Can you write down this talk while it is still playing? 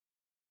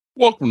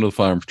Welcome to the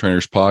Firearms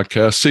Trainers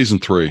Podcast, Season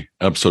 3,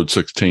 Episode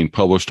 16,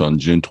 published on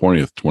June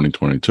 20th,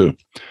 2022.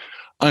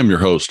 I'm your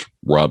host,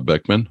 Rob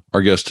Beckman.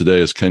 Our guest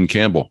today is Ken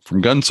Campbell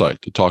from Gunsight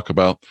to talk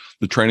about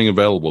the training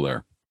available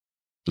there.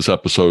 This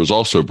episode is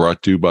also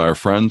brought to you by our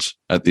friends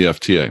at the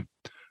FTA,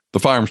 the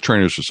Firearms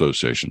Trainers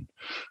Association.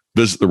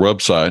 Visit the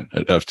website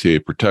at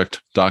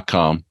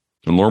ftaprotect.com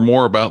and learn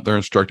more about their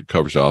instructor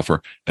coverage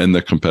offer and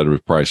their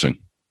competitive pricing.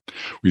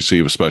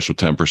 Receive a special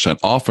 10%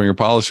 off on your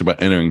policy by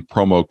entering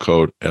promo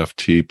code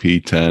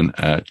FTP10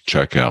 at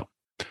checkout.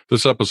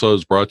 This episode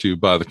is brought to you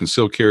by the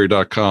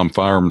ConcealedCarry.com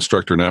Firearm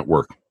Instructor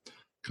Network.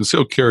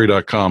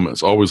 ConcealedCarry.com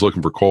is always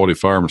looking for quality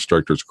firearm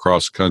instructors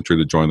across the country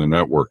to join the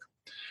network.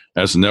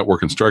 As a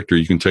network instructor,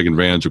 you can take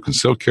advantage of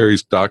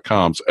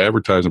ConcealedCarry.com's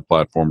advertising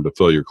platform to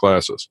fill your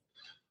classes.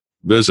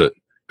 Visit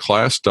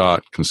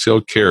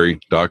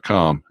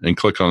class.concealedcarry.com and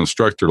click on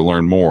instructor to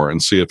learn more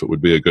and see if it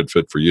would be a good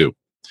fit for you.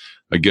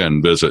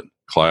 Again, visit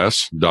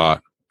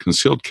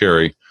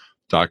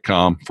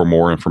class.concealedcarry.com for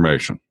more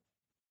information.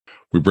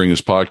 We bring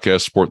this podcast to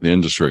support the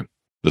industry,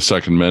 the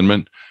Second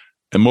Amendment,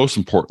 and most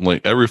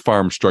importantly, every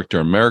firearm instructor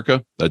in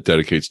America that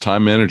dedicates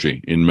time and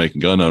energy in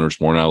making gun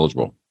owners more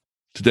knowledgeable.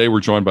 Today,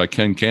 we're joined by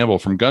Ken Campbell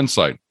from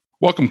Gunsight.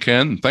 Welcome,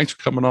 Ken, and thanks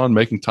for coming on and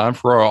making time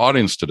for our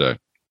audience today.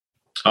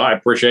 I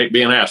appreciate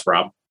being asked,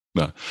 Rob.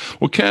 Well,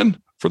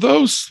 Ken, for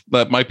those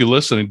that might be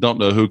listening and don't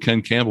know who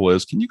Ken Campbell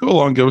is, can you go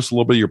along and give us a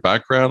little bit of your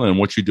background and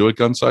what you do at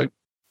Gunsight?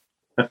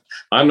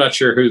 I'm not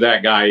sure who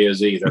that guy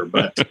is either,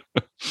 but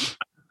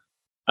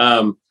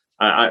I'm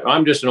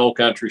just an old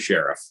country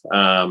sheriff.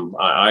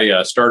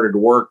 I started to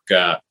work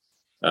back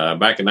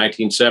in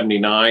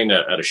 1979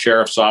 at a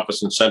sheriff's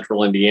office in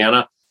central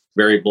Indiana.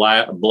 Very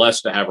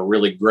blessed to have a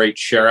really great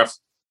sheriff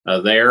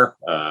there.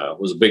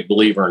 Was a big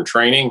believer in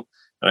training.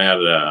 I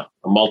had a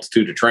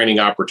multitude of training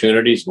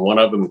opportunities, and one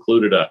of them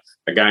included a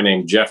guy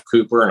named Jeff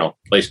Cooper in a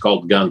place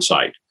called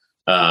Gunsight.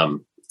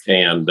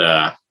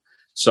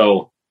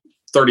 So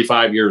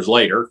 35 years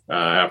later,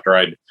 after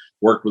I'd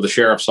worked with the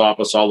sheriff's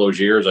office all those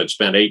years, I'd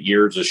spent 8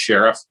 years as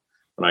sheriff.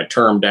 When I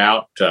termed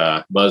out,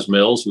 Buzz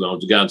Mills, who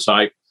owns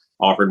Gunsight,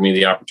 offered me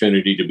the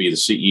opportunity to be the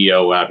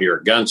CEO out here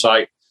at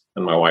Gunsight.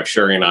 And my wife,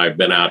 Sherry, and I have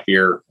been out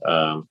here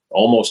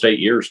almost 8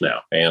 years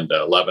now and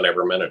loving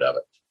every minute of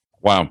it.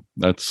 Wow.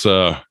 That's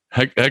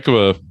heck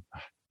of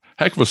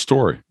a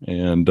story.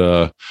 And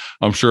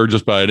I'm sure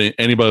just by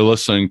anybody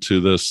listening to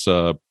this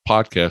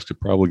podcast could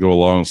probably go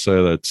along and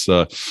say that's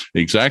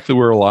exactly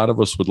where a lot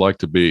of us would like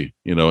to be,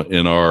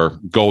 in our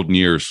golden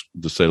years,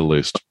 to say the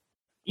least.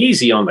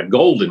 Easy on the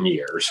golden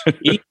years.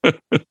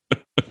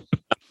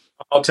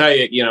 I'll tell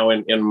you,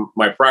 in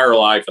my prior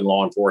life in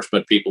law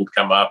enforcement, people would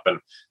come up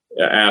and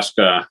ask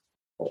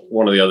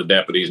one of the other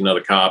deputies,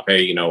 another cop,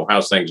 hey,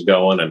 how's things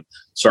going? And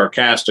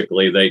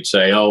sarcastically, they'd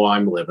say, oh,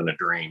 I'm living a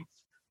dream.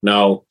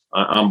 No,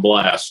 I'm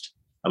blessed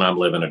and I'm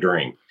living a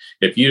dream.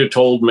 If you'd have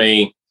told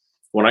me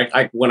when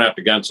I went out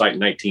to Gunsight in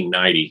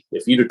 1990,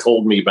 if you'd have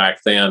told me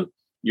back then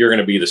you're going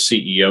to be the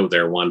CEO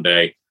there one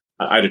day,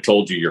 I'd have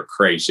told you you're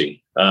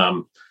crazy.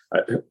 My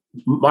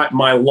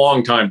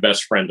longtime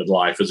best friend in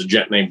life is a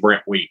gent named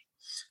Brent Wheat.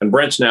 And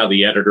Brent's now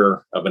the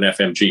editor of an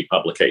FMG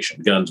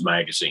publication, Guns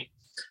Magazine.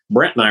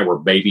 Brent and I were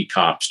baby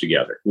cops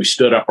together. We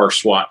stood up our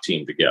SWAT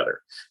team together.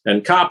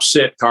 And cops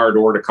sit car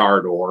door to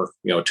car door,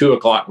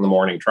 2:00 in the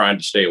morning trying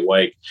to stay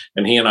awake.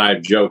 And he and I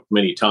have joked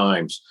many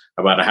times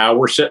about how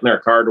we're sitting there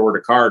car door to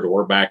car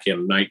door back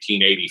in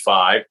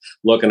 1985,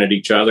 looking at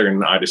each other.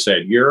 And I'd have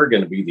said, you're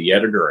going to be the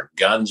editor of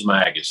Guns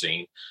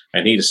Magazine.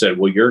 And he'd have said,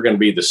 well, you're going to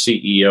be the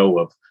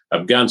CEO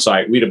of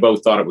Gunsight. We'd have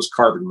both thought it was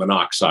carbon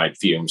monoxide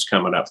fumes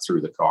coming up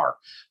through the car.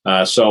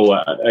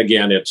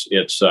 Again,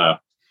 it's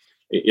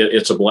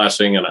a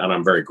blessing, and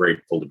I'm very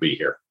grateful to be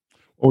here.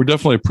 Well, we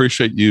definitely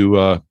appreciate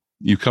you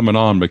coming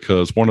on,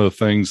 because one of the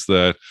things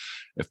that,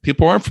 if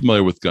people aren't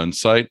familiar with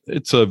Gunsight,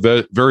 it's a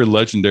very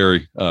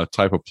legendary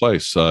type of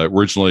place.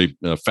 Originally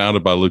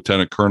founded by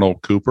Lieutenant Colonel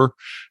Cooper,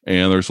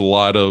 and there's a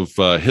lot of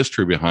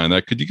history behind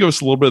that. Could you give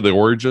us a little bit of the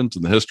origins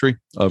and the history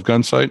of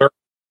Gunsight? Sure.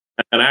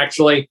 And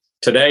actually,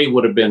 today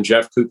would have been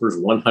Jeff Cooper's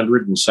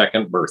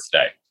 102nd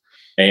birthday.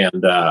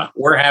 And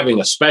we're having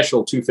a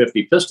special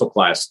 250 pistol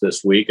class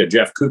this week, a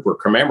Jeff Cooper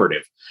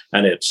commemorative.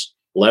 And it's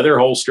leather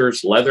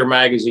holsters, leather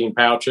magazine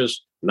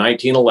pouches,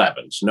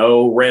 1911s,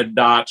 no red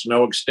dots,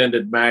 no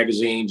extended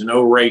magazines,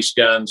 no race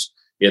guns.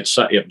 It's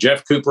if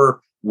Jeff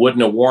Cooper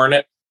wouldn't have worn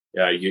it,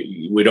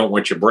 we don't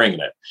want you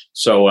bringing it.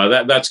 So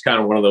that's kind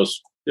of one of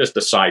those, just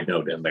a side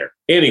note in there.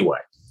 Anyway,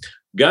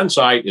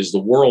 Gunsight is the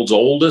world's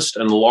oldest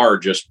and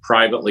largest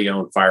privately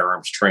owned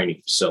firearms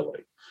training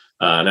facility.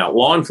 Now,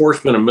 law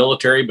enforcement and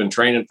military have been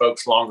training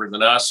folks longer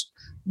than us,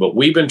 but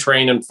we've been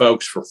training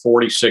folks for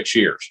 46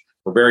 years.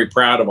 We're very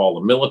proud of all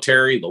the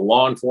military, the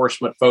law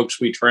enforcement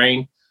folks we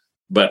train,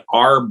 but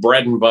our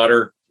bread and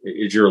butter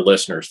is your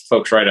listeners,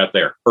 folks right out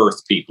there,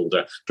 earth people,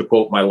 to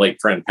quote my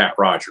late friend Pat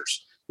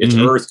Rogers. It's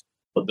earth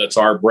that's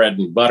our bread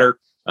and butter.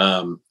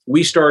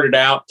 We started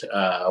out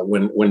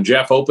when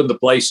Jeff opened the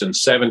place in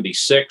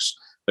 76.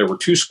 There were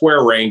 2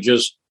 square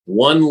ranges,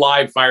 1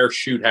 live fire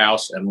shoot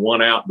house, and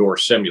 1 outdoor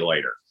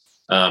simulator.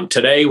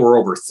 Today, we're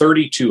over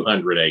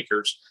 3,200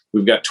 acres.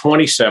 We've got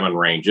 27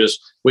 ranges.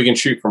 We can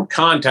shoot from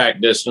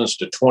contact distance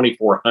to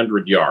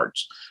 2,400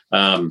 yards.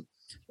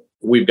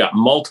 We've got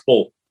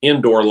multiple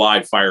indoor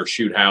live fire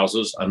shoot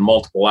houses and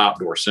multiple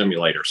outdoor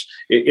simulators.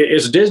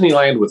 It's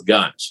Disneyland with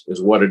guns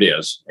is what it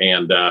is.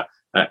 And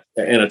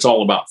it's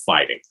all about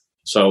fighting.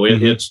 So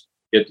it's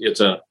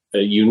a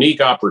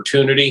unique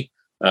opportunity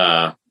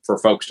for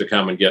folks to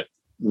come and get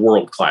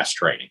world-class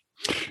training.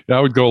 Yeah, I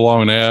would go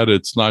along and add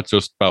it's not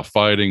just about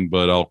fighting,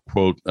 but I'll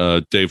quote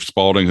Dave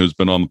Spalding, who's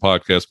been on the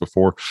podcast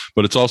before,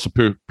 but it's also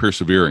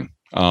persevering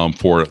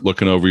for it,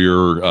 looking over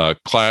your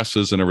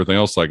classes and everything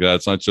else like that.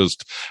 It's not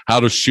just how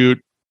to shoot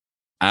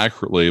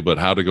accurately, but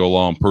how to go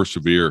along,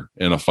 persevere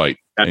in a fight.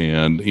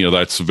 And,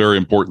 that's a very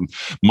important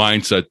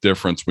mindset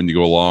difference when you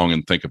go along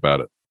and think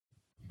about it.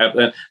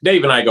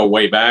 Dave and I go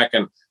way back,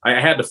 and I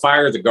had to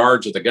fire the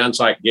guards at the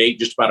Gunsight gate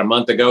just about a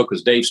month ago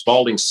because Dave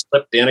Spalding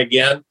slipped in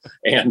again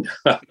and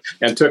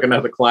took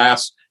another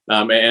class.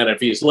 And if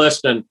he's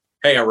listening,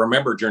 hey, I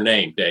remembered your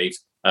name, Dave.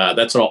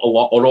 That's an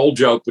old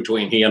joke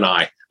between he and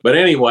I. But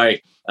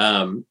anyway,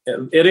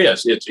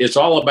 it's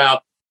all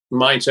about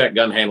mindset,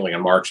 gun handling,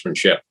 and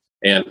marksmanship,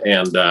 and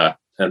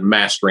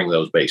mastering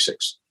those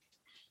basics.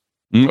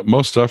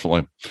 Most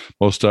definitely.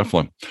 Well,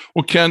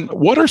 Ken,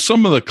 what are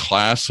some of the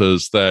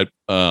classes that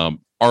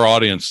our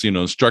audience,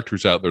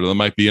 instructors out there that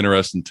might be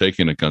interested in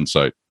taking at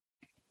Gunsight?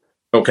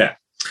 Okay.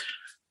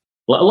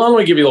 Let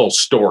me give you a little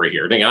story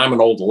here. I'm an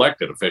old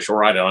elected official,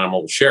 right? And I'm an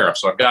old sheriff,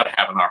 so I've got to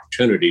have an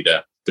opportunity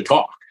to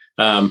talk.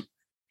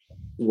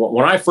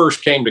 When I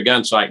first came to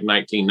Gunsight in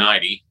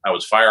 1990, I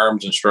was a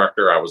firearms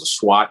instructor. I was a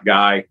SWAT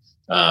guy.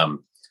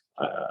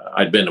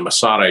 I'd been to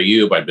Masada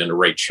Ayub. I'd been to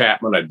Ray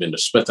Chapman. I'd been to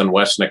Smith &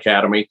 Wesson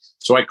Academy.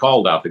 So I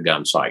called out to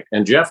Gunsight,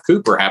 and Jeff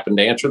Cooper happened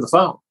to answer the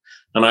phone.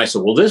 And I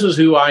said, well, this is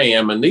who I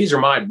am, and these are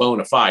my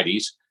bona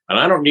fides, and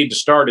I don't need to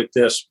start at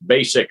this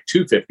basic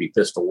 250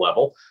 pistol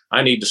level.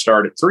 I need to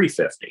start at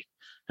 350.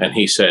 And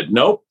he said,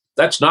 nope,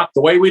 that's not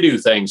the way we do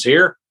things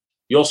here.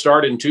 You'll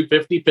start in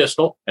 250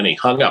 pistol. And he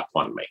hung up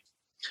on me.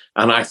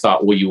 And I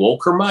thought, well, you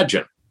old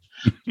curmudgeon.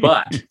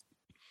 But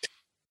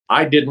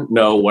I didn't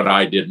know what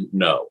I didn't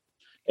know.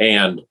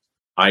 And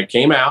I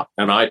came out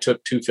and I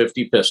took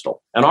 250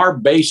 pistol. And our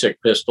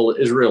basic pistol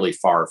is really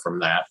far from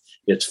that.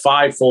 It's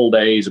 5 full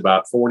days,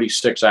 about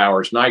 46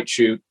 hours night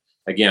shoot.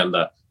 Again,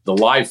 the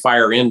live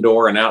fire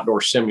indoor and outdoor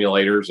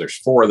simulators, there's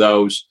 4 of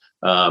those.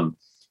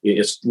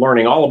 It's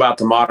learning all about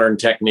the modern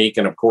technique.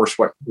 And of course,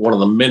 one of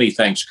the many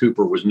things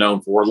Cooper was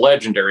known for,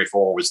 legendary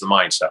for, was the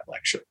mindset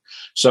lecture.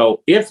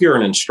 So if you're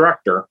an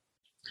instructor,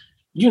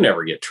 you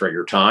never get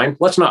trigger time.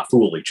 Let's not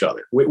fool each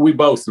other. We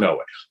both know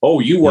it. Oh,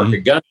 you work a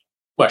gun,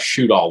 you must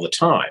shoot all the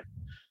time.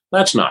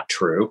 That's not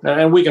true.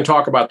 And we can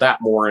talk about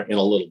that more in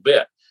a little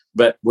bit.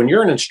 But when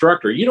you're an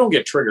instructor, you don't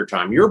get trigger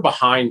time. You're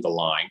behind the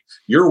line.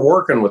 You're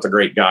working with the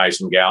great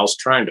guys and gals,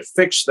 trying to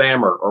fix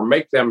them or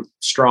make them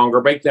stronger,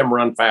 make them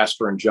run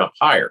faster and jump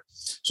higher.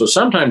 So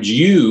sometimes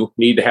you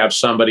need to have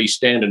somebody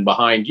standing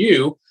behind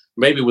you,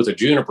 maybe with a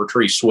juniper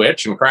tree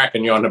switch and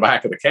cracking you on the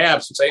back of the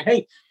calves and saying,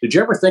 hey, did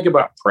you ever think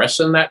about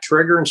pressing that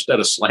trigger instead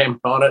of slamming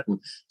on it,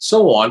 and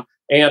so on?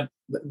 And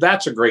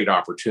that's a great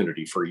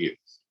opportunity for you.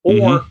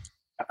 Or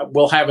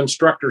we'll have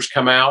instructors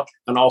come out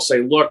and I'll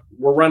say, look,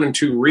 we're running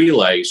 2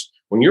 relays.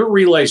 When your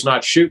relay's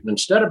not shooting,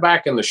 instead of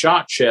back in the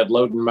shot shed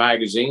loading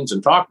magazines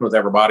and talking with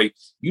everybody,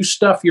 you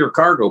stuff your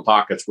cargo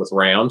pockets with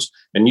rounds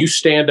and you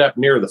stand up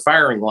near the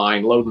firing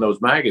line loading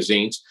those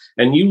magazines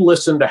and you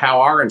listen to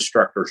how our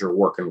instructors are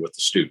working with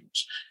the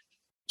students.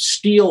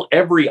 Steal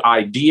every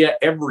idea,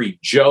 every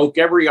joke,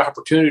 every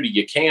opportunity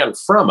you can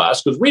from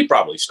us, because we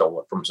probably stole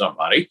it from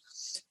somebody,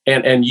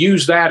 and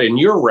use that in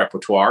your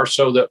repertoire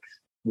so that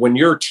when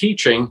you're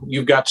teaching,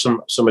 you've got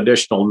some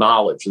additional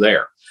knowledge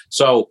there.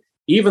 So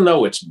even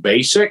though it's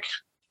basic,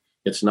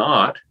 it's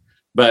not.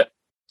 But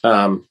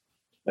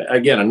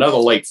again, another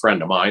late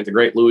friend of mine, the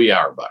great Louis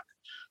Auerbach,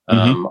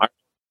 I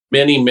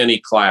many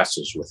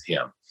classes with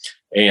him.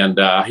 And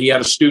he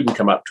had a student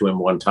come up to him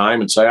one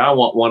time and say, I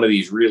want one of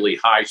these really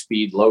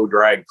high-speed,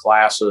 low-drag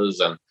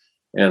classes,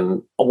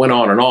 and went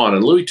on and on.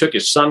 And Louis took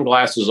his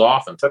sunglasses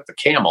off and took the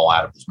camel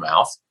out of his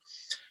mouth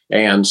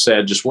and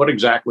said, just what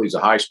exactly is a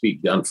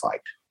high-speed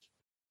gunfight?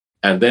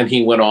 And then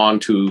he went on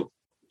to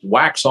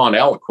wax on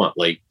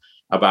eloquently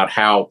about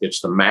how it's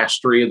the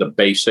mastery of the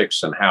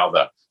basics and how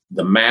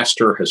the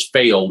master has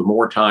failed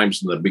more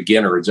times than the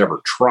beginner has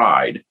ever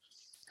tried.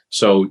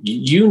 So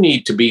you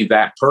need to be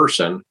that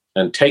person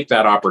and take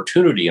that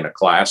opportunity in a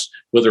class,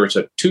 whether it's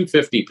a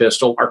 250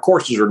 pistol. Our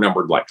courses are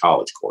numbered like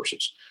college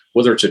courses.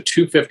 Whether it's a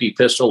 250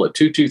 pistol, a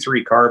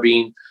 223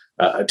 carbine,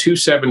 a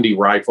 270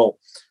 rifle,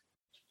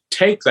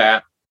 take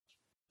that,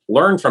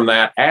 learn from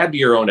that, add to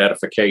your own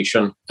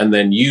edification, and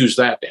then use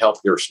that to help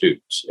your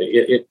students.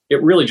 It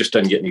really just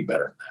doesn't get any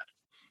better than that.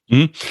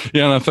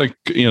 Yeah, and I think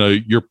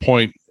your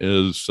point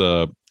is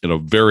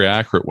very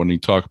accurate when you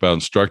talk about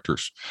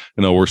instructors.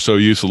 We're so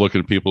used to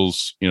looking at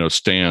people's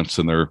stance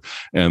and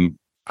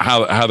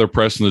how they're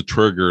pressing the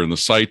trigger and the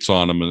sights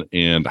on them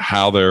and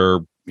how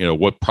they're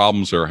what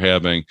problems they're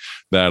having,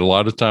 that a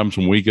lot of times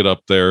when we get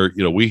up there,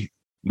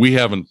 we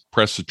haven't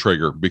pressed the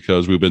trigger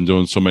because we've been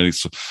doing so many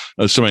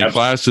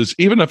classes.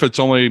 Even if it's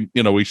only,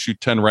 we shoot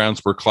 10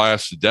 rounds per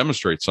class to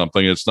demonstrate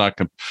something, it's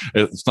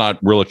not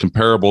really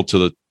comparable to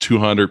the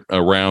 200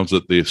 rounds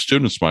that the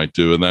students might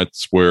do. And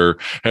that's where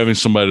having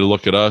somebody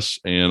look at us,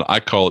 and I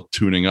call it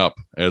tuning up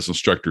as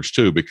instructors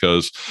too,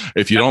 because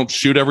if you don't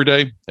shoot every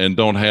day and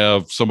don't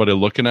have somebody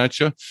looking at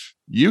you,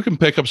 you can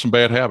pick up some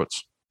bad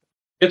habits.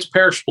 It's a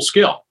perishable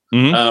skill.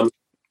 The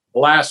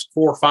last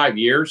 4 or 5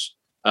 years,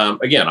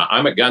 again,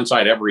 I'm at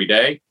Gunsight every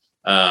day.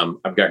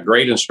 I've got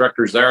great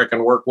instructors there I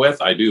can work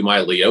with. I do my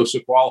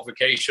LEOSA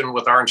qualification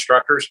with our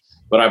instructors,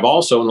 but I've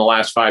also, in the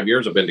last 5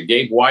 years, I've been to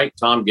Gabe White,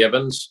 Tom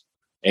Gibbons,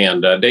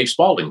 and Dave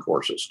Spalding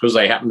courses because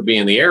they happen to be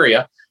in the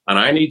area, and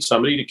I need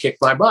somebody to kick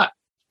my butt.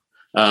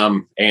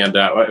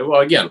 Well,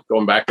 again,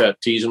 going back to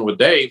teasing with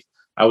Dave,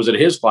 I was at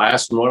his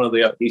class,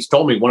 and he's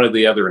told me one of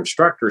the other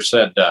instructors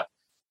said, the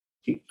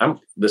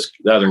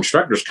other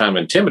instructor's kind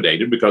of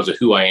intimidated because of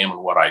who I am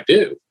and what I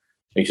do.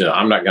 He said,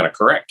 I'm not going to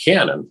correct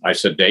Ken. And I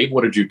said, Dave,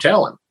 what did you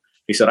tell him?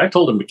 He said, I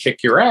told him to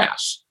kick your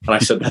ass. And I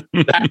said,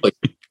 exactly.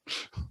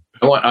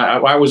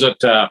 I was at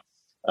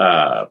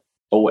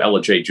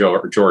LHA,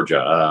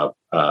 Georgia,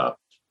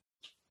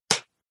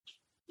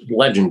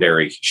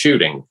 legendary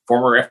shooting,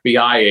 former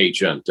FBI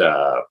agent,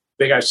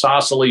 big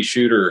isosceles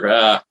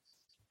shooter,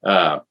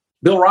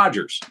 Bill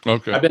Rogers.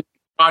 Okay. I've been to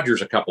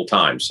Rogers a couple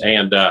times.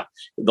 And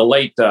the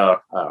late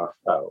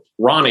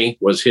Ronnie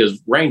was his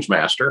range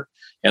master.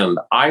 And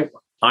I'm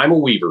a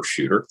Weaver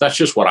shooter. That's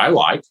just what I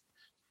like.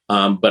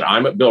 But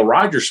I'm at Bill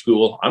Rogers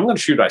School. I'm going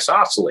to shoot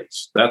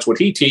isosceles. That's what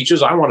he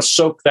teaches. I want to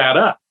soak that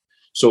up.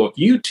 So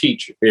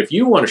if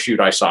you want to shoot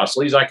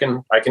isosceles, I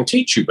can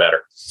teach you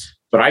better.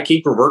 But I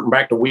keep reverting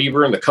back to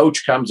Weaver, and the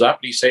coach comes up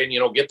and he's saying,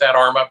 get that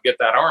arm up, get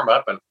that arm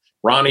up. And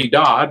Ronnie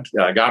Dodd,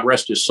 God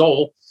rest his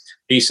soul,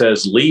 he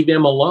says, leave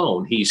him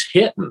alone. He's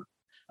hitting.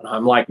 And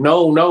I'm like,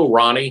 no,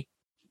 Ronnie,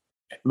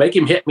 make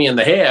him hit me in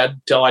the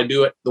head till I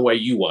do it the way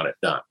you want it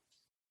done.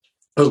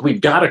 Because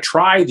we've got to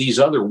try these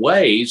other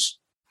ways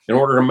in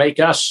order to make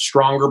us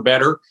stronger,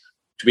 better,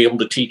 to be able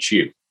to teach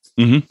you.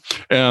 Mm-hmm.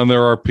 And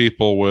there are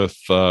people with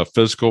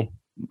physical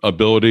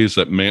abilities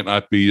that may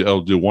not be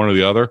able to do one or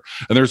the other.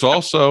 And there's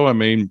also,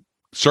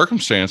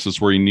 circumstances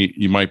where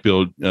you might be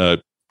able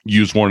to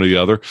use one or the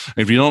other. And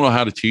if you don't know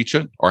how to teach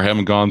it or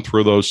haven't gone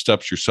through those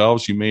steps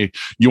yourselves, you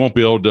won't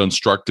be able to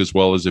instruct as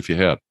well as if you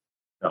had.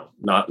 No,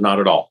 not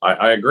at all.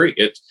 I agree.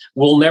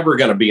 We're never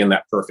going to be in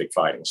that perfect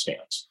fighting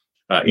stance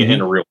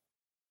in a real.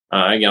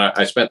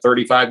 I spent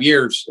 35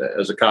 years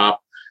as a cop,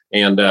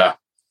 and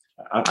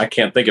I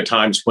can't think of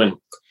times when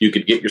you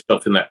could get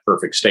yourself in that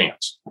perfect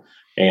stance.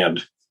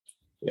 And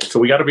so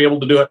we got to be able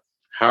to do it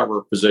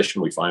however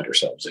position we find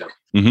ourselves in.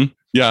 Mm-hmm.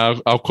 Yeah,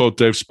 I'll quote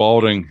Dave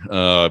Spalding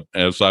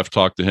as I've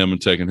talked to him and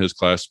taken his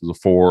classes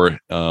before.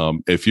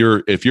 If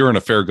you're in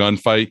a fair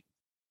gunfight,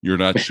 you're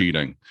not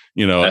cheating.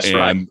 That's and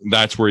right.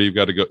 That's where you've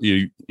got to go.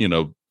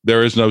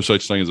 There is no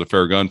such thing as a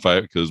fair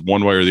gunfight because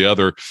one way or the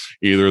other,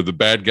 either the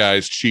bad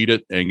guys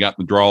cheated and got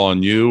the draw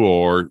on you,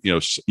 or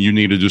you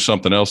need to do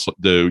something else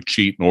to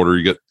cheat in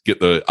order to get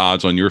the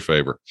odds on your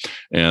favor.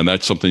 And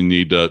that's something you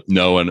need to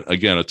know. And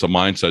again, it's a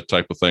mindset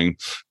type of thing.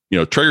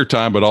 Trigger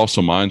time, but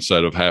also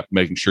mindset of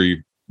making sure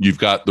you've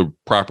got the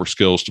proper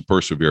skills to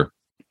persevere.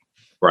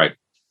 Right.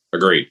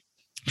 Agreed.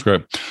 That's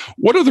great.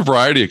 What are the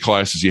variety of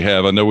classes you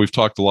have? I know we've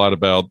talked a lot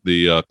about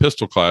the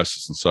pistol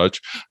classes and such.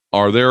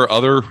 Are there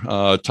other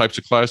types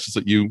of classes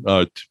that you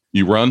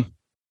run?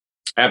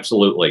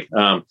 Absolutely.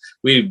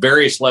 We have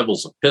various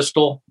levels of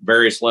pistol,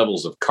 various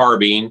levels of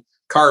carbine.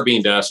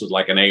 Carbine to us is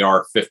like an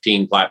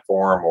AR-15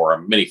 platform or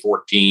a Mini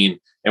 14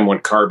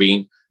 M1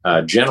 carbine.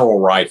 General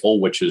rifle,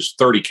 which is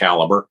 30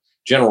 caliber.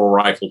 General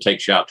rifle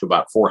takes you out to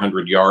about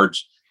 400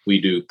 yards. We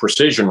do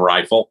precision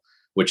rifle,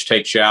 which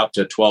takes you out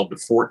to 12 to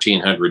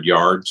 1,400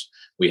 yards.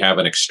 We have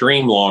an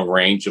extreme long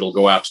range. It'll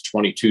go out to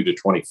 22 to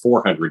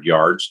 2,400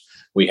 yards.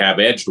 We have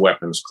edged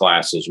weapons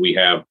classes. We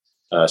have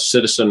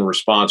citizen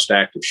response to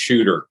active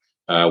shooter.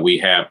 We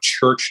have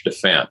church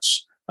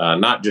defense,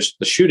 not just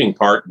the shooting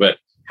part, but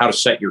how to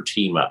set your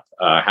team up,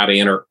 how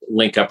to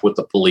link up with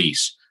the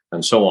police,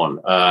 and so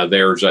on.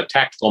 There's a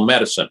tactical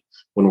medicine.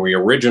 When we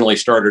originally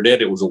started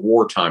it was a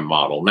wartime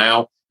model.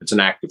 Now it's an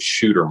active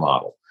shooter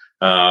model.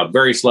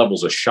 Various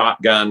levels of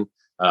shotgun,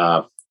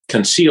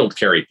 concealed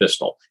carry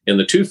pistol. In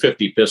the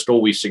 250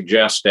 pistol, we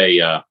suggest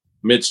a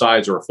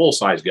mid-size or a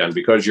full-size gun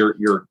because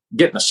you're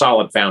getting a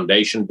solid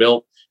foundation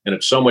built, and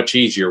it's so much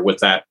easier with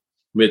that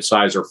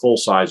mid-size or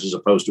full-size as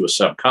opposed to a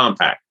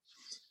subcompact.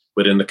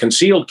 But in the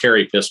concealed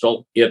carry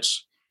pistol,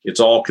 it's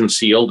all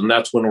concealed, and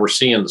that's when we're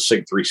seeing the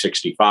SIG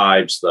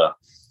 365s, the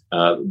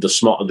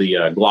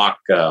Glock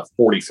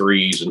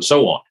 43s, and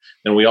so on.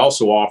 And we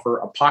also offer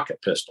a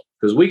pocket pistol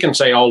because we can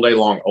say all day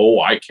long,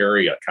 "Oh, I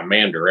carry a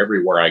Commander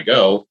everywhere I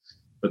go,"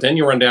 but then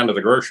you run down to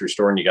the grocery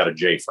store and you got a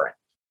J-frame.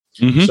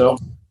 Mm-hmm. So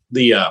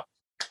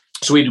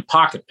we do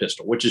pocket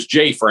pistol, which is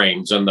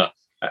J-frames, and the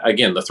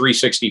again, the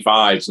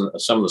 365s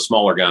and some of the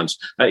smaller guns.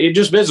 You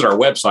just visit our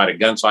website at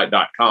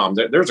gunsight.com.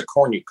 There's a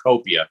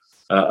cornucopia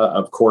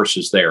of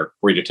courses there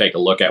for you to take a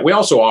look at. We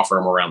also offer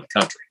them around the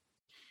country.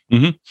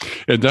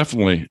 Mm-hmm. And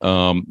definitely,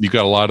 you've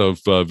got a lot of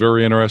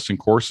very interesting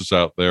courses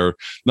out there,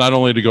 not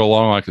only to go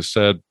along, like I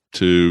said,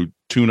 to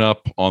tune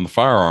up on the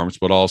firearms,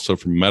 but also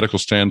from a medical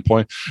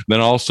standpoint. Then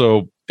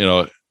also,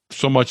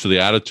 so much of the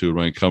attitude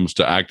when it comes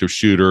to active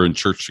shooter and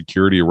church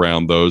security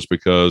around those,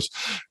 because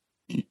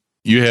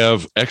you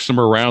have X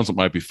number of rounds that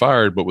might be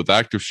fired, but with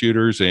active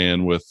shooters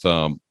and with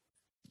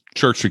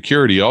church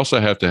security, you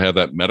also have to have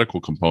that medical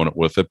component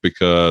with it,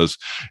 because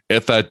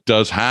if that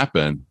does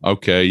happen,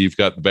 okay, you've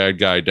got the bad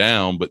guy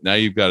down, but now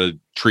you've got to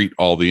treat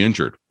all the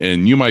injured,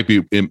 and you might be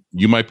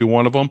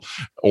one of them,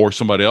 or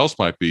somebody else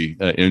might be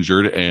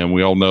injured. And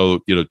we all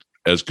know,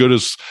 as good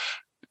as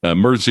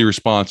emergency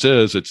response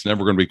is, it's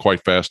never going to be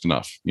quite fast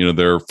enough.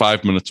 They're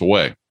 5 minutes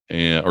away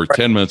or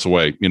 10 minutes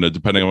away,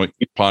 depending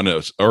upon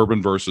it's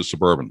urban versus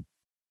suburban.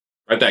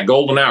 Right, that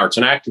golden hour. It's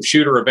an active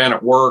shooter event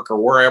at work or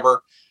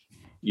wherever.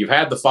 You've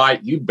had the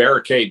fight, you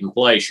barricade in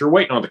place, you're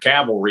waiting on the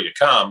cavalry to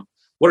come.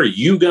 What are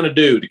you going to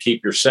do to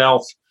keep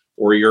yourself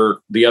or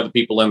the other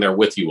people in there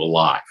with you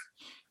alive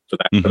for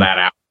that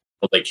hour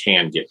so they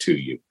can get to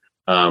you?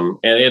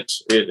 And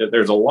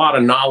there's a lot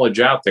of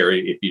knowledge out there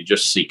if you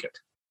just seek it.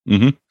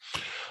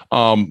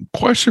 Mm-hmm.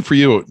 Question for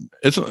you.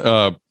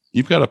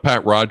 You've got a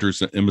Pat Rogers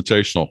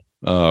Invitational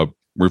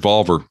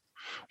revolver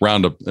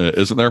roundup,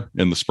 isn't there,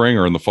 in the spring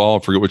or in the fall? I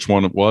forget which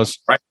one it was.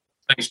 Right.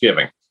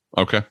 Thanksgiving.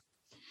 Okay.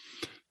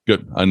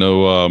 Good. I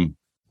know.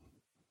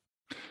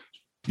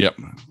 Yep.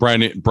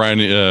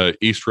 Brian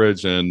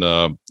Eastridge and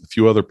a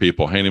few other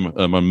people, Hanny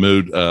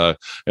Mahmood,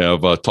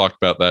 have talked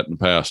about that in the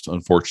past.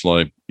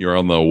 Unfortunately, you're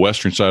on the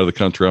western side of the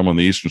country. I'm on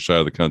the eastern side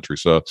of the country.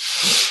 So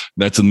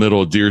that's in the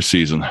middle of deer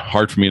season.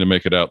 Hard for me to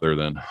make it out there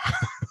then.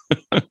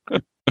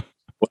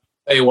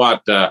 Tell you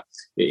what,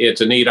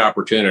 it's a neat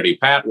opportunity.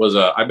 Pat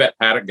I met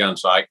Pat at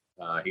Gunsight.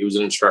 He was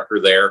an instructor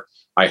there.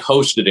 I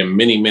hosted him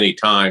many, many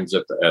times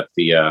at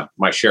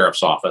my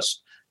sheriff's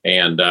office.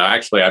 And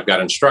actually, I've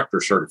got instructor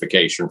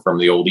certification from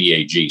the old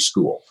EAG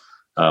school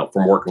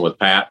from working with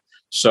Pat.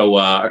 So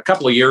a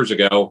couple of years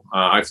ago,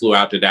 I flew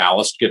out to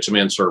Dallas to get some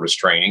in-service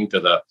training to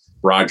the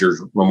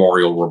Rogers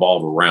Memorial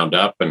Revolver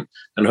Roundup and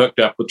hooked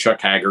up with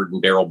Chuck Haggard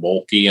and Daryl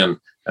Bolke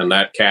and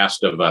that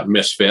cast of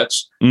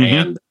misfits.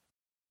 Mm-hmm.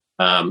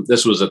 And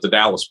this was at the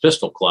Dallas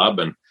Pistol Club.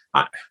 And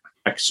I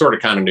sort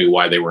of kind of knew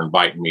why they were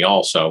inviting me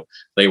also.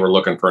 They were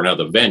looking for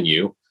another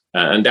venue.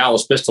 And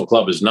Dallas Pistol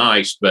Club is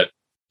nice, but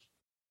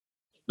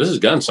this is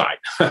Gunsight.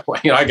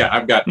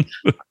 I've got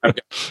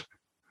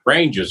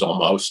ranges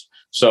almost.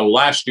 So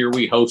last year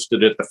we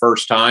hosted it the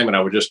first time, and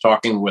I was just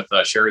talking with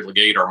Sherry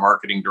Legate, our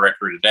marketing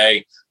director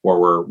today, where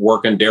we're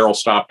working. Daryl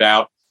stopped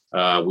out.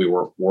 We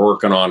were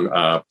working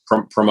on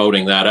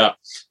promoting that up,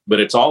 but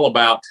it's all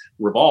about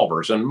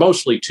revolvers and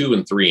mostly 2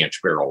 and 3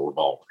 inch barrel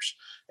revolvers.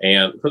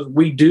 And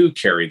we do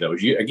carry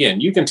those.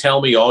 You can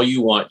tell me all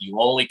you want. You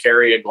only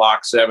carry a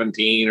Glock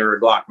 17 or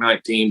a Glock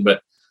 19,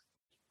 but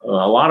a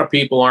lot of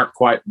people aren't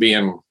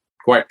being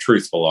quite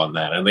truthful on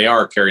that, and they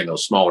are carrying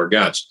those smaller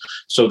guns.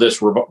 So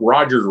this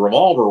Rogers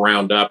Revolver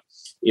Roundup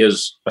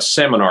is a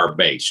seminar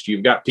based.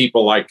 You've got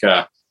people like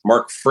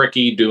Mark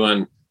Fricke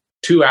doing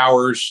 2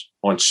 hours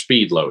on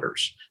speed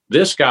loaders.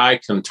 This guy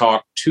can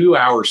talk 2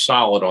 hours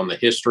solid on the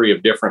history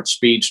of different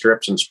speed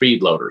strips and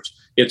speed loaders.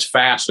 It's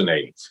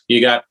fascinating. You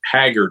got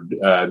Haggard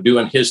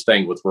doing his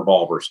thing with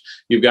revolvers.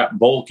 You've got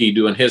Bolke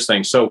doing his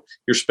thing. So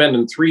you're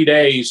spending 3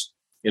 days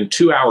in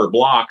 2 hour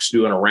blocks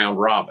doing a round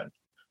robin.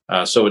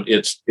 So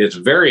it's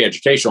very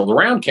educational. The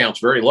round count's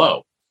very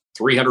low,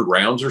 300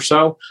 rounds or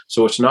so.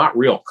 So it's not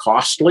real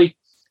costly.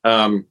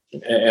 And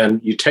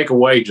you take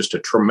away just a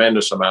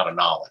tremendous amount of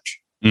knowledge.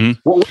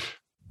 Mm-hmm. We're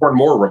more and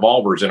more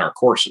revolvers in our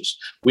courses.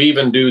 We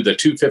even do the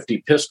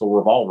 250 pistol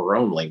revolver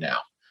only now,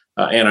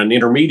 and an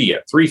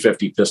intermediate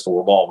 350 pistol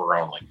revolver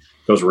only,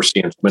 because we're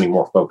seeing many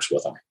more folks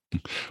with them.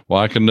 Well,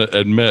 I can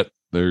admit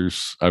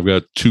I've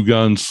got 2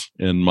 guns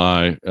in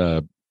my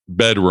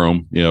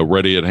bedroom,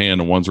 ready at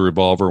hand, and one's a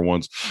revolver,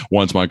 one's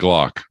my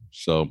Glock.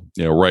 So,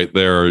 right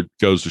there, it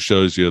goes to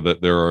shows you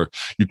that there are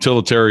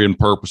utilitarian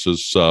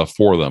purposes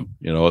for them,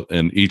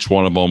 and each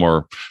one of them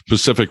are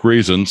specific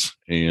reasons.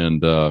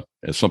 And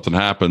if something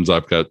happens,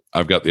 I've got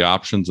the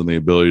options and the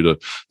ability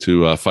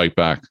to fight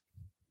back.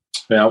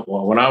 Well,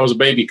 when I was a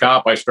baby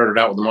cop, I started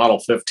out with the Model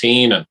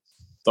 15 and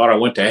thought I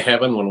went to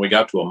heaven when we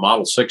got to a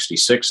Model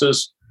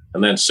 66s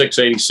and then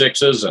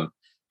 686s, and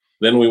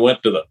then we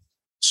went to the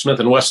Smith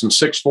 & Wesson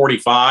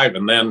 645,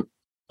 and then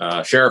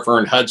Sheriff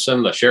Ern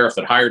Hudson, the sheriff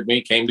that hired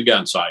me, came to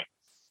Gunsight,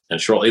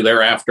 and shortly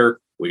thereafter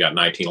we got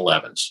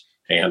 1911s,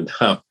 and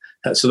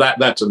so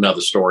that's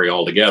another story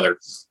altogether.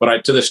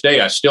 But to this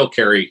day, I still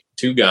carry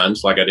 2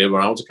 guns like I did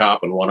when I was a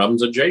cop, and one of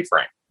them's a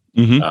J-frame.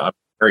 Mm-hmm. I'm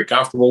very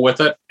comfortable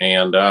with it,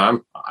 and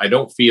I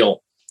don't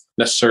feel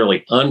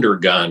necessarily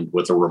undergunned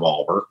with a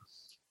revolver,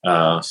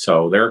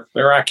 so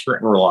they're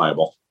accurate and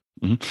reliable.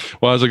 Mm-hmm.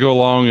 Well, as I go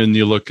along and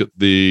you look at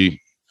the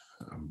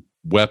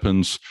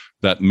weapons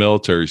that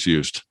military's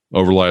used,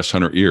 over the last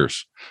 100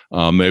 years.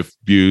 They've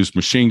used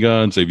machine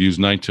guns, they've used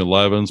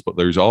 1911s, but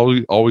there's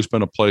always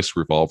been a place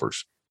for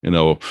revolvers,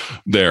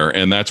 there.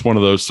 And that's one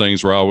of those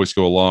things where I always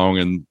go along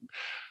and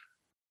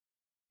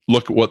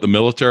look at what the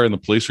military and the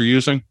police are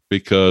using,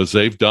 because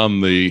they've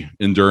done the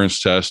endurance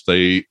test.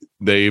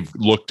 They've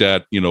looked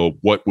at,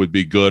 what would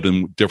be good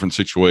in different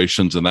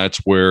situations. And that's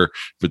where,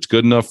 if it's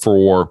good enough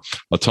for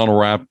a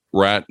tunnel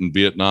rat in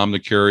Vietnam to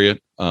carry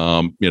it,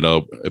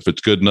 if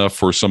it's good enough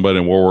for somebody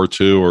in World War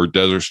II or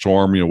Desert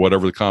Storm,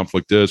 whatever the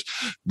conflict is,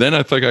 then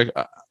I think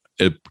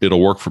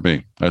it'll work for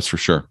me. That's for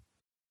sure.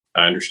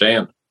 I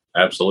understand.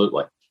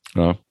 Absolutely.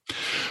 Well,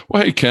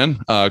 hey, Ken,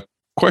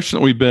 question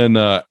that we've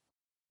been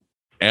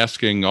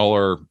asking all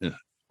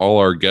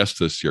our guests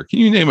this year. Can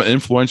you name an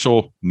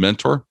influential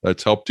mentor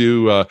that's helped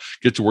you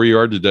get to where you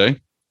are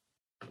today?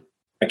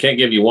 I can't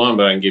give you one,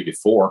 but I can give you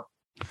four.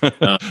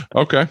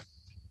 Okay.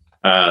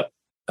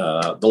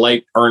 The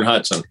late Ern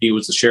Hudson. He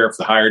was the sheriff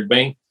that hired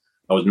me.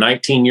 I was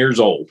 19 years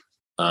old.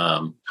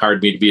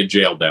 Hired me to be a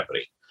jail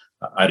deputy.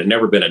 I'd have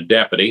never been a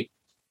deputy.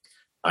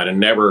 I'd have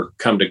never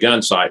come to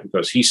Gunsight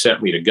because he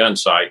sent me to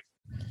Gunsight,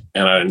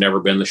 and I'd have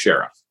never been the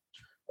sheriff.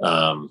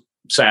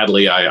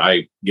 Sadly,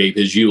 I gave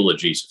his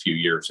eulogies a few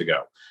years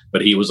ago,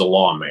 but he was a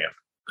lawman.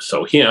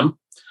 So him,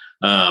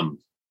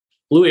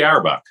 Louis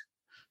Auerbach.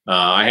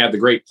 I had the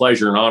great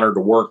pleasure and honor to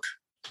work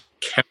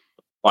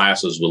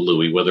classes with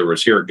Louis, whether it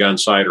was here at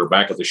Gunsight or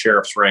back at the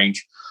sheriff's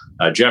range.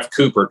 Jeff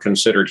Cooper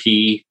considered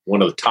he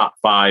one of the top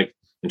 5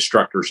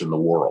 instructors in the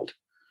world,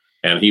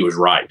 and he was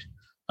right.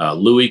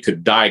 Louis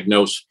could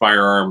diagnose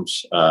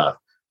firearms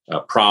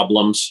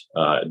problems,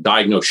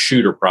 diagnose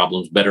shooter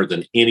problems better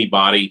than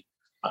anybody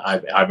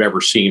I've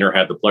ever seen or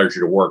had the pleasure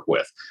to work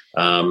with.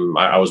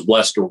 I was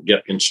blessed to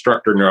get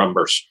instructor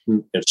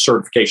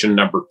certification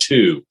number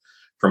 2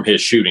 from his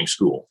shooting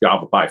school,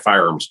 Yavapai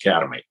Firearms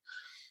Academy.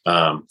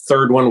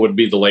 Third one would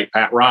be the late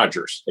Pat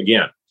Rogers.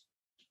 Again,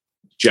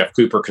 Jeff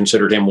Cooper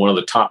considered him one of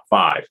the top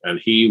 5, and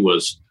he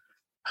was,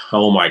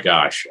 oh my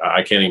gosh,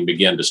 I can't even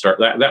begin to start.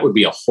 That would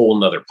be a whole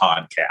nother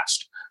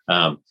podcast,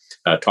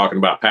 talking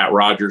about Pat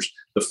Rogers.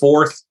 The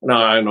fourth,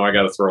 I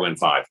got to throw in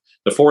 5.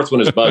 The fourth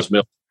one is Buzz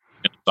Miller.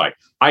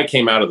 I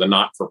came out of the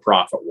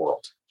not-for-profit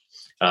world.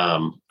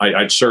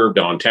 I'd served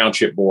on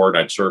township board.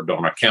 I'd served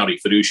on a county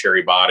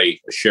fiduciary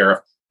body, a sheriff.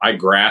 I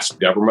grasped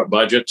government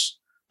budgets.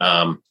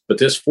 But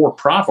this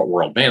for-profit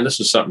world, man, this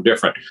is something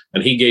different.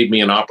 And he gave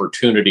me an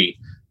opportunity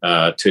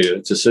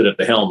to sit at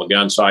the helm of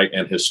Gunsight,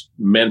 and has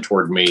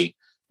mentored me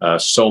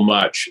so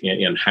much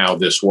in how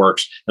this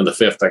works. And the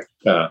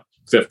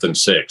fifth and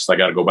sixth, I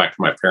got to go back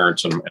to my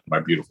parents and my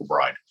beautiful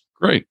bride.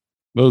 Great.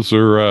 Those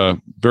are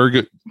very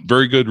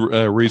good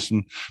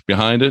reason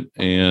behind it.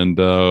 And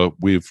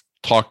we've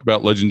talked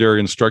about legendary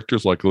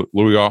instructors like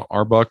Louis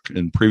Auerbach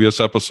in previous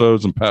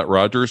episodes, and Pat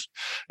Rogers.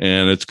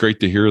 And it's great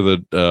to hear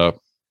that,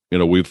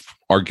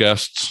 our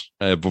guests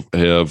have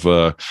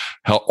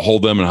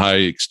hold them in high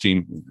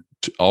esteem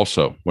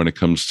also when it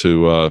comes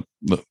to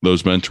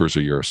those mentors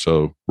of yours.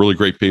 So really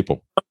great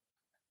people.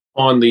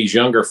 On these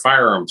younger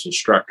firearms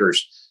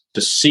instructors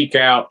to seek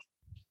out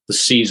the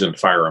seasoned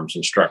firearms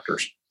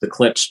instructors, the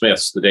Clint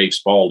Smiths, the Dave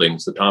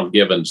Spaldings, the Tom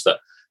Gibbons, the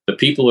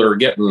people that are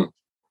getting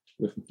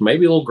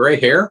maybe a little gray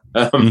hair.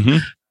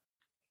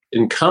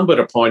 Incumbent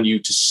upon you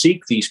to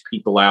seek these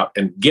people out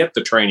and get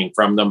the training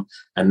from them,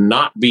 and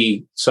not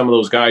be some of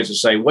those guys that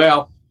say,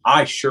 well,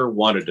 I sure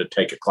wanted to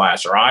take a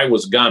class, or I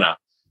was gonna,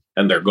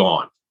 and they're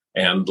gone.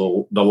 And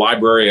the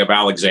Library of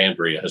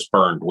Alexandria has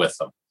burned with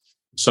them.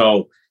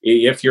 So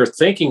if you're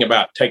thinking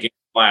about taking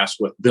a class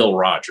with Bill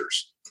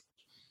Rogers,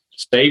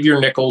 save your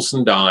nickels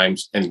and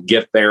dimes and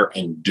get there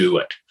and do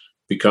it.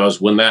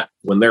 Because when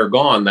they're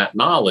gone, that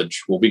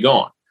knowledge will be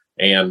gone.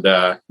 And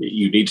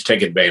you need to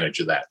take advantage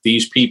of that.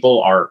 These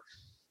people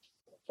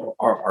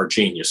are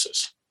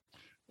geniuses.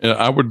 Yeah,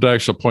 I would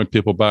actually point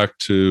people back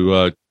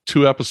to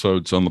 2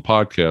 episodes on the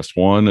podcast.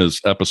 One is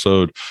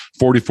episode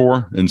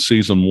 44 in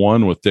season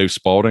 1 with Dave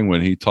Spalding,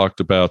 when he talked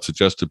about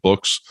suggested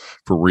books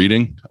for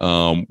reading.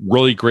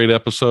 Really great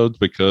episodes,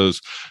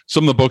 because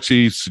some of the books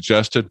he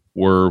suggested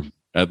were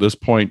at this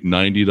point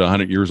 90 to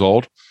 100 years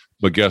old.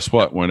 But guess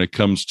what? When it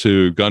comes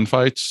to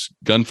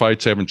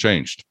gunfights haven't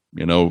changed.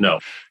 No.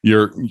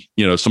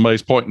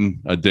 Somebody's pointing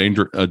a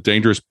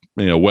dangerous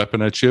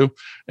weapon at you,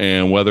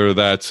 and whether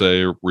that's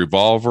a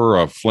revolver,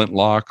 a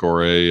flintlock,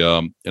 or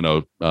a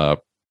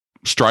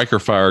striker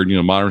fire,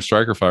 modern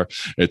striker fire,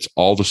 it's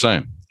all the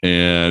same.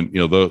 And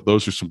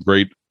those are some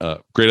great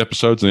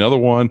episodes. And the other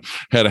one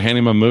had a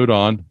Hani Mahmoud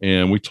on,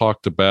 and we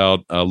talked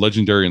about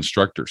legendary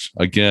instructors.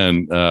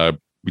 Again,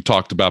 we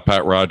talked about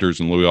Pat Rogers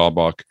and Louis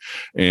Auerbach,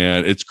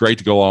 and it's great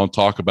to go on and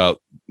talk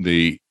about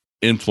the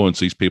influence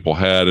these people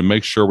had, and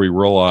make sure we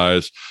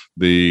realize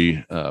the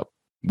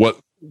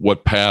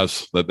what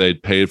paths that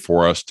they'd paid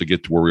for us to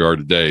get to where we are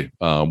today.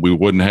 We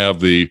wouldn't have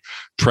the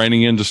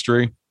training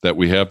industry that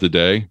we have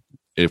today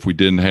if we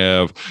didn't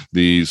have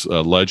these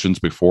legends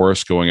before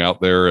us going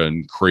out there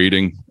and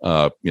creating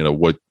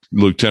what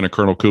Lieutenant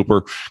Colonel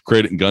Cooper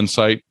created in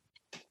Gunsight.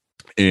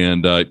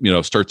 and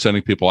start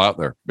sending people out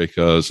there,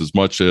 because as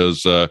much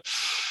as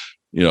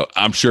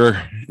I'm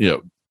sure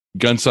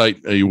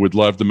Gunsight, you would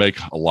love to make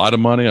a lot of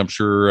money. I'm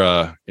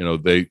sure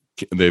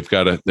they've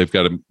got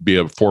to be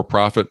a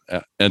for-profit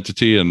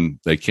entity, and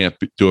they can't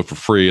do it for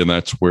free, and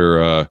that's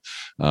where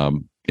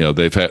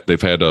they've had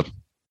to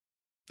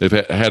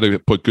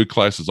put good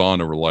classes on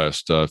over the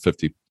last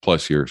 50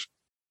 plus years.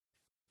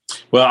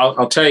 Well,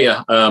 I'll tell you,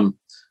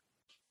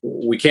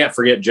 we can't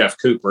forget Jeff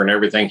Cooper and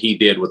everything he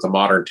did with the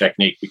modern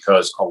technique,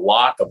 because a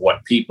lot of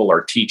what people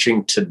are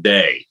teaching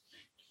today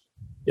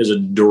is a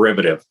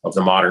derivative of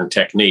the modern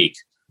technique.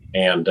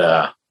 And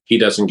he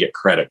doesn't get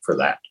credit for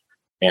that.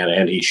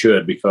 And he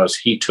should, because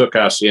he took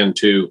us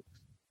into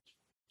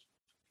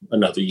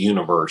another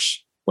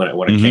universe when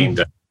it came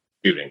to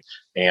shooting.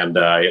 And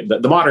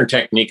the modern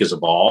technique has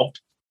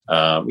evolved.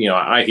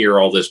 I hear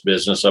all this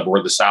business of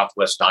we're the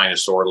Southwest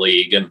Dinosaur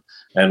League,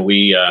 and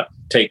we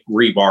take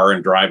rebar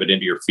and drive it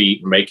into your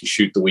feet and make you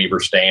shoot the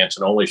Weaver stance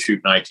and only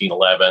shoot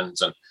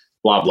 1911s and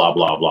blah, blah,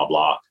 blah, blah,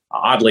 blah.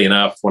 Oddly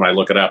enough, when I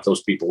look it up,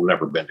 those people have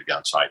never been to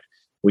Gunsight.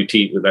 We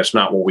teach. That's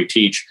not what we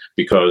teach,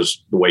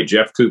 because the way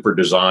Jeff Cooper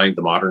designed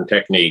the modern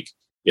technique,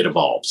 it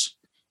evolves.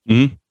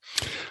 Mm-hmm.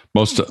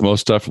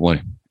 Most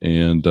definitely.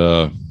 And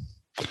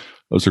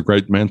those are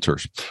great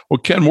mentors. Well,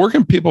 Ken, where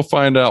can people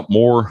find out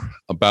more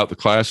about the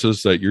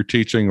classes that you're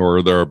teaching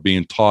or that are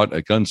being taught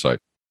at Gunsight?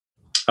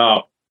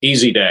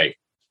 Easy day.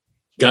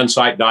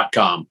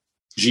 Gunsight.com.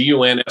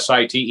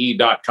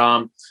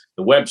 GUNSITE.com.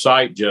 The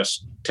website,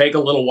 just take a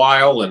little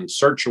while and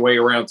search your way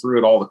around through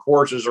it. All the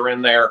courses are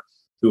in there,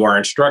 who our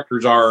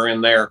instructors are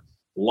in there,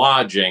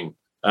 lodging,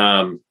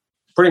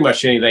 pretty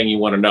much anything you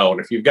want to know. And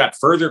if you've got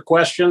further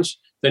questions,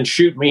 then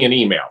shoot me an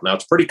email. Now,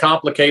 it's a pretty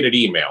complicated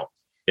email.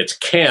 It's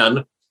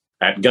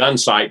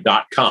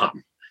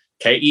ken@gunsight.com,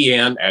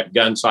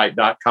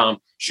 KEN@gunsight.com.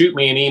 Shoot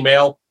me an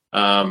email.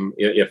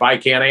 If I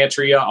can't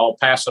answer you, I'll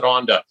pass it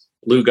on to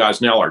Lou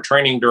Gosnell, our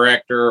training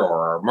director,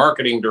 or our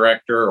marketing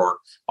director, or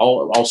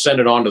I'll send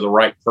it on to the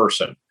right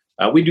person.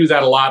 We do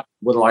that a lot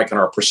with, like, in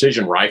our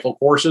precision rifle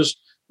courses.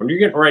 When you're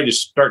getting ready to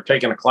start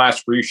taking a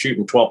class where you're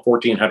shooting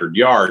 1,400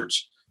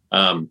 yards,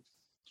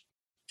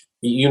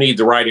 you need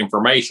the right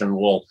information.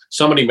 Well,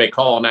 somebody may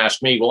call and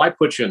ask me, well, I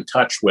put you in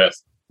touch with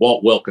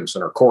Walt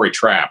Wilkinson or Corey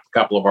Trapp, a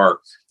couple of our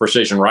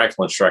precision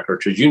rifle instructors,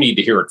 because you need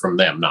to hear it from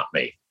them, not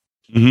me.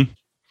 Mm-hmm.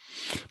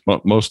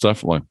 Well, most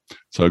definitely.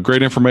 So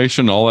great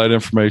information. All that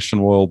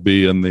information will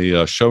be in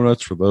the show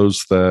notes for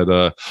those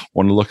that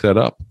want to look that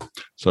up.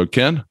 So,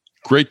 Ken,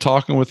 great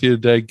talking with you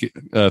today.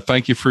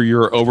 Thank you for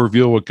your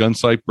overview of what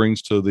Gunsight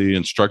brings to the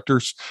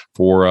instructors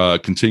for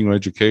continuing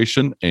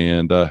education,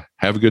 and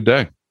have a good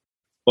day.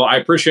 Well, I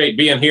appreciate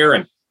being here.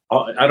 And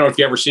I don't know if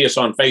you ever see us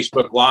on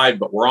Facebook Live,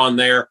 but we're on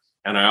there.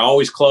 And I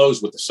always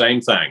close with the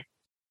same thing.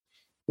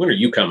 When are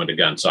you coming to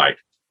Gunsight?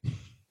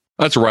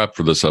 That's a wrap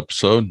for this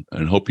episode,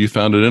 and hope you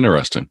found it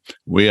interesting.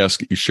 We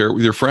ask that you share it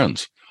with your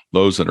friends,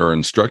 those that are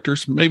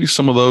instructors, maybe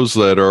some of those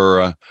that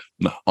are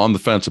on the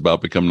fence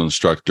about becoming an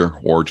instructor,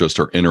 or just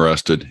are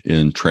interested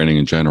in training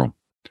in general.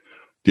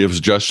 Do you have a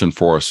suggestion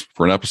for us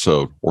for an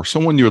episode, or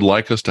someone you would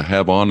like us to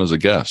have on as a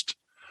guest?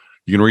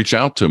 You can reach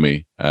out to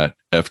me at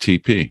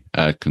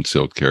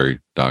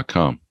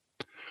ftp@concealedcarry.com.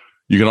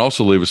 You can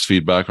also leave us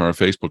feedback on our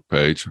Facebook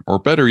page, or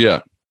better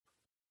yet,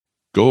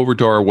 go over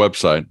to our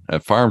website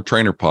at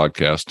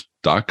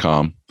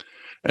firearmtrainerpodcast.com.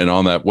 And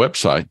on that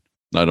website,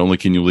 not only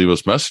can you leave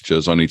us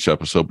messages on each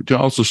episode, but you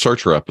can also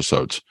search our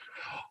episodes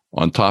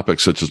on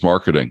topics such as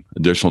marketing,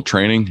 additional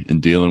training,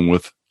 and dealing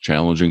with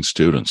challenging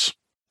students.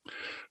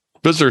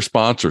 Visit our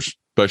sponsors,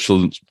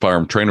 Special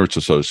Firearm Trainers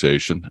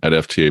Association, at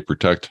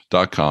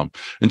ftaprotect.com,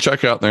 and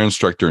check out their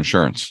instructor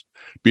insurance.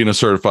 Being a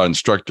certified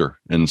instructor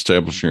and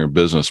establishing your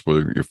business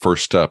were your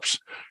first steps.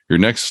 Your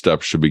next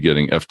step should be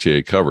getting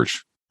FTA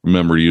coverage.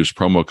 Remember to use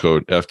promo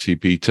code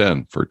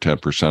FTP10 for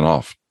 10%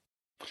 off.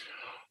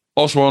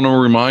 Also want to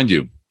remind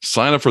you,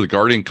 sign up for the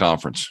Guardian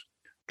Conference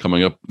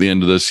coming up at the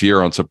end of this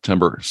year on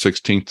September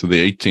 16th to the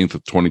 18th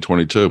of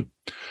 2022.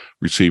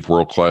 Receive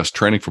world-class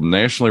training from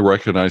nationally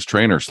recognized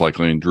trainers like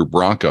Andrew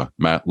Branca,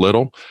 Matt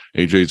Little,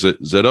 AJ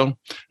Zitto,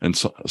 and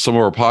some of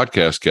our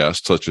podcast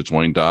guests such as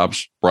Wayne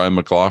Dobbs, Brian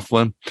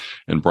McLaughlin,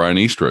 and Brian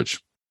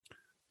Eastridge.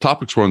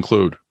 Topics will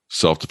include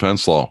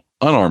self-defense law,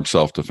 unarmed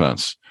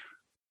self-defense,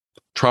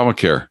 trauma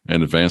care,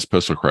 and advanced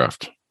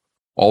pistolcraft.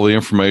 All the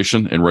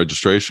information and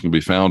registration can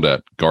be found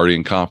at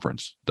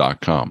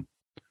guardianconference.com.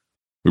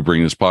 We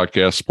bring this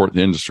podcast to support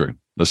the industry,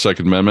 the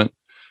Second Amendment,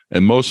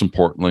 and most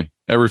importantly,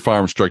 every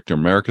firearm instructor in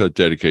America that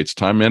dedicates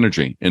time and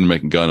energy into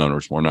making gun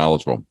owners more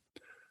knowledgeable.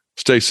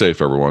 Stay safe,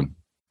 everyone.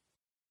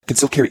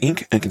 Concealed Carry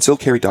Inc. and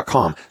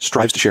ConcealedCarry.com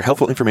strives to share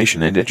helpful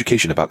information and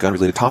education about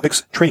gun-related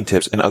topics, training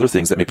tips, and other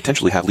things that may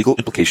potentially have legal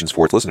implications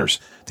for its listeners.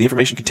 The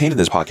information contained in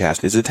this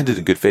podcast is intended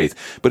in good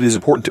faith, but it is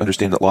important to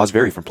understand that laws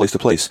vary from place to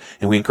place,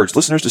 and we encourage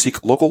listeners to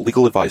seek local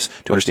legal advice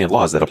to understand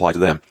laws that apply to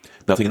them.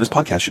 Nothing in this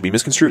podcast should be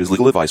misconstrued as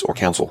legal advice or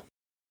counsel.